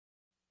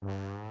Hey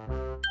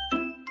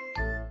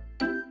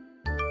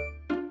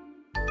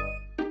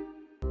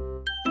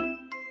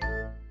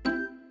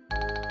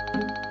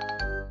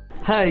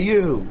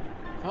you!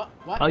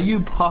 What? Are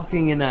you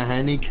parking in a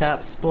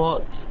handicap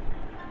spot?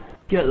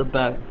 Get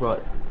back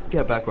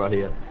right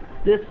here.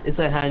 This is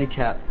a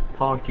handicap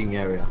parking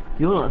area.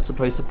 You're not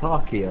supposed to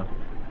park here.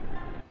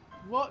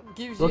 What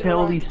gives Look you at the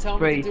all right these to tell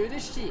me to streets. do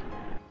this shit?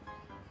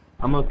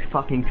 I'm a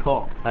fucking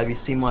cop. Have you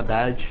seen my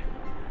badge?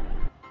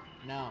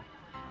 No.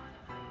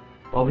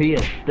 Oh here,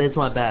 there's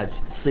my badge.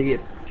 See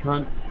it,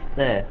 cunt?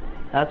 There.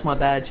 That's my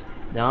badge.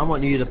 Now I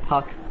want you to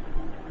park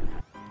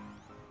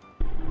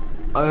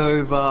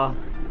over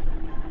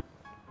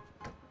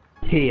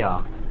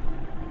here.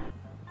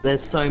 There's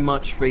so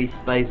much free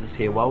spaces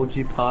here. Why would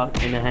you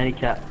park in a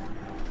handicap?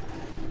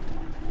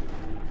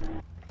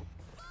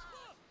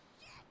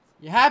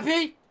 You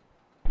happy?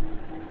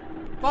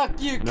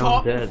 Fuck you, No,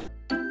 cop. I'm dead.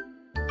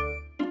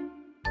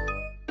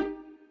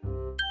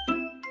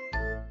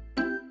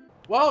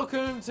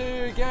 Welcome to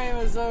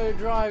TheGamerZo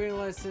driving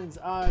lessons.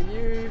 Are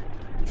you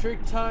Trig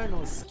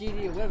or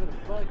Skiddy or whatever the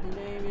fuck your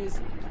name is?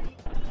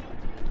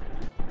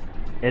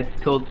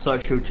 It's called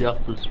Social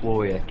Justice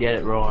Warrior. Get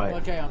it right.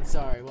 Okay, I'm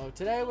sorry. Well,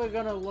 today we're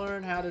gonna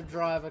learn how to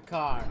drive a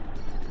car.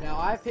 Now,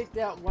 I picked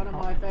out one of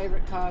my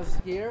favorite cars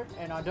here,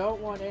 and I don't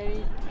want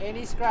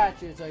any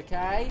scratches,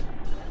 okay?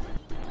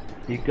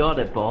 You got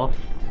it, boss.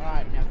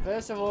 Alright, now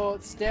first of all,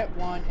 step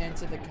one,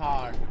 enter the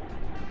car.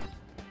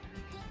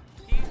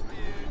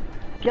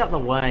 Get out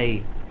of the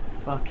way,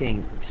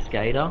 fucking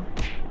skater.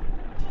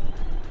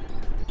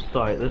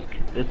 Sorry,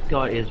 this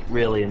guy is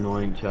really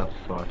annoying to our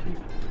society.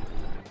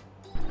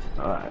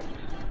 Alright.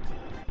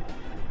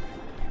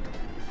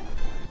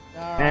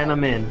 And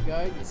I'm in.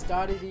 There we go. You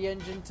started the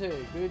engine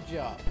too. Good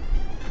job.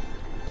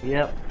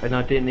 Yep, and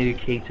I didn't need a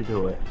key to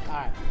do it.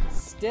 Alright.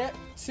 Step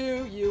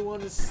two, you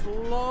want to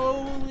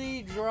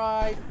slowly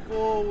drive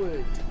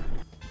forward.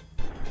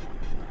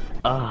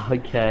 Ah,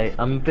 okay.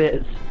 I'm a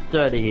bit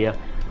sturdy here.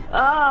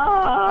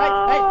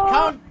 Ah!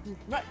 Hey,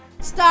 come!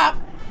 Stop!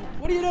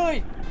 What are you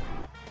doing?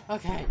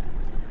 Okay.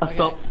 I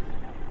stopped.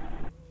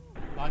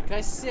 Like I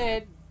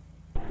said,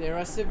 there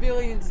are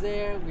civilians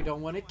there. We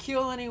don't want to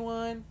kill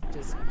anyone.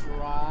 Just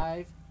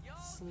drive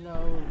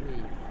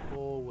slowly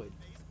forward.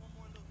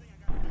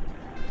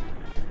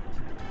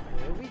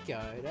 There we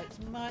go. That's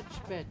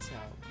much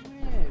better.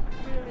 Yeah,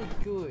 really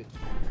good.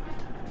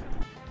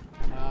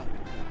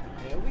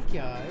 There we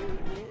go.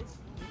 Yes.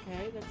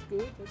 Okay, that's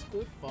good. That's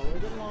good. Follow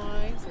the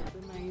lines. That's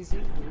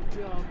amazing.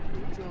 Good job.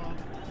 Good job.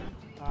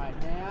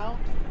 Alright, now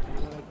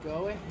we're going to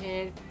go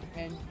ahead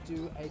and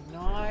do a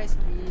nice,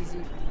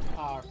 easy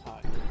car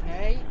park.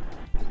 Okay?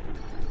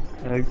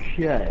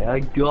 Okay, I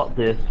got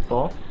this,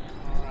 boss.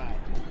 Alright.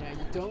 Now,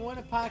 you don't want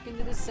to park in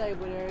the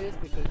disabled areas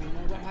because we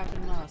know what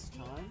happened last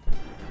time.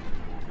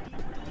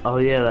 Oh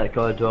yeah, that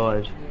guy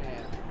died.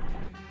 Yeah.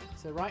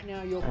 So right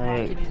now you're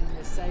parking in the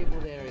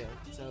disabled area.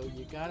 So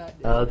you gotta...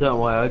 Don't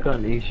worry, I got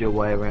an easier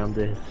way around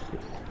this.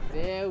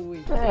 There we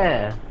go.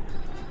 There.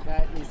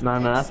 That is No,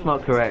 that's not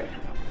excellent. correct.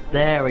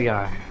 There we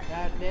go.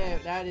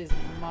 That is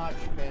much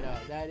better.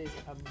 That is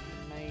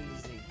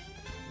amazing.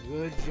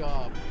 Good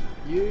job.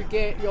 You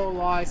get your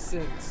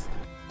license.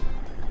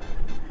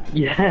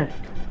 Yes.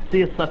 See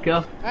ya,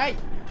 sucker. Hey,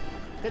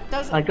 that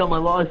doesn't. I got my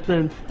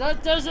license.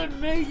 That doesn't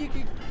mean you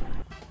can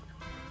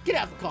get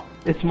out of the car.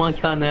 It's my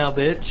car now,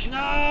 bitch.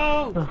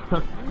 No.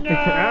 No.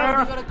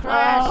 You're gonna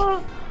crash.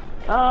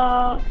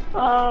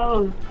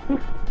 Oh.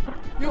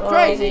 You're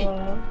crazy.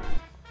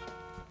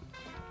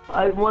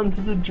 I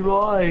wanted to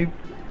drive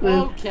this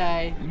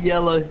Okay.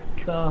 yellow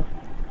car.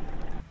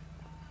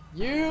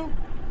 You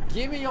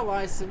give me your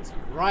license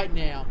right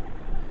now.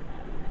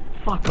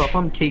 Fuck off,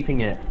 I'm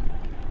keeping it.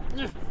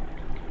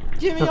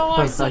 Give me your I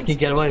license. can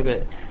get away with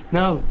it.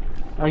 No,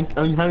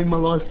 I'm having my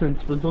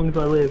license for as long as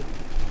I live.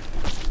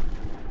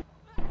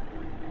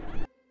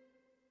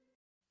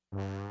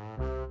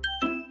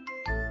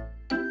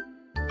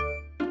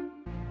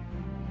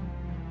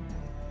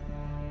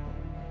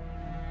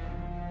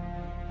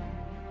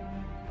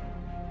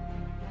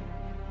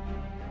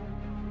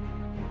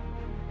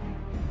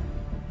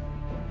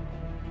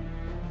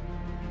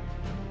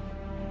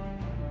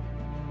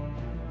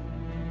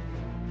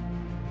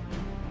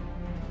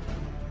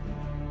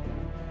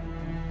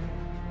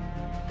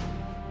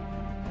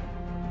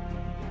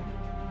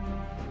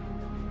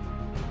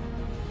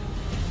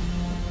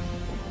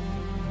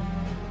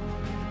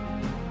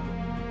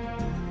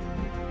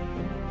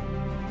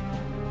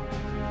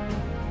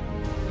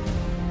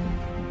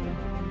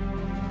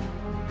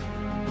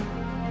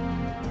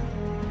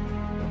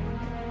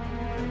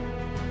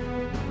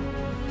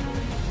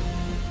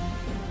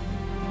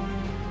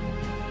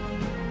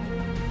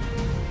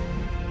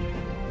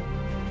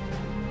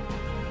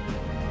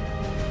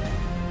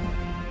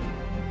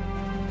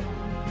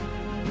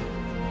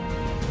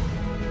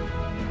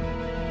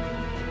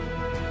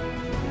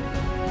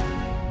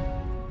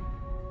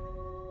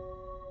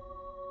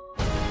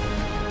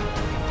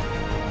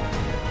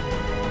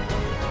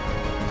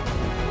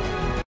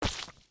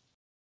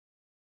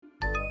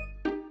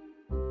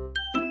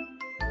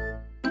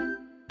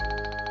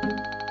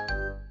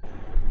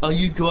 Are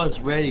you guys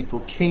ready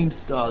for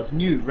Keemstar's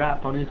new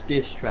rap on his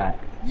diss track?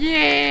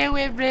 Yeah,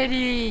 we're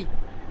ready.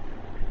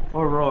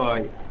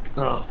 Alright.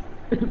 Oh.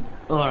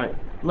 Alright,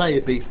 lay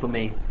a beat for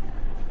me.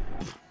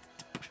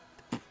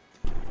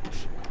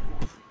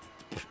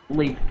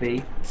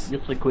 Leafy,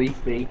 you're so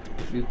queefy,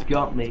 you've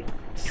got me,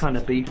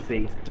 kinda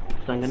beefy.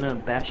 So I'm gonna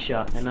bash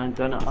ya, and I'm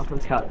gonna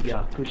uppercut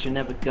ya, cause you're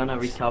never gonna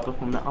recover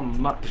from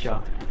that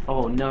ya.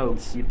 Oh no,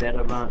 you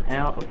better run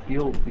out of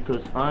fuel,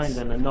 because I'm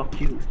gonna knock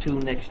you till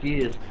next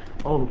year's.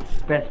 Oh,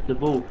 best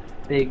of all,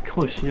 big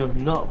cush, you're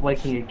not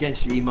waking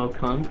against you emo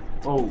cunt.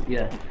 Oh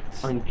yeah,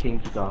 I'm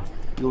Keemstar,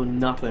 you're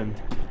nothing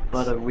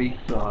but a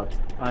retard.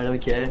 I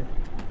don't care,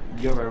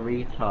 you're a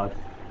retard,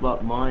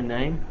 but my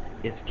name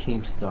is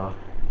Keemstar.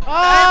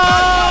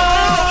 Oh!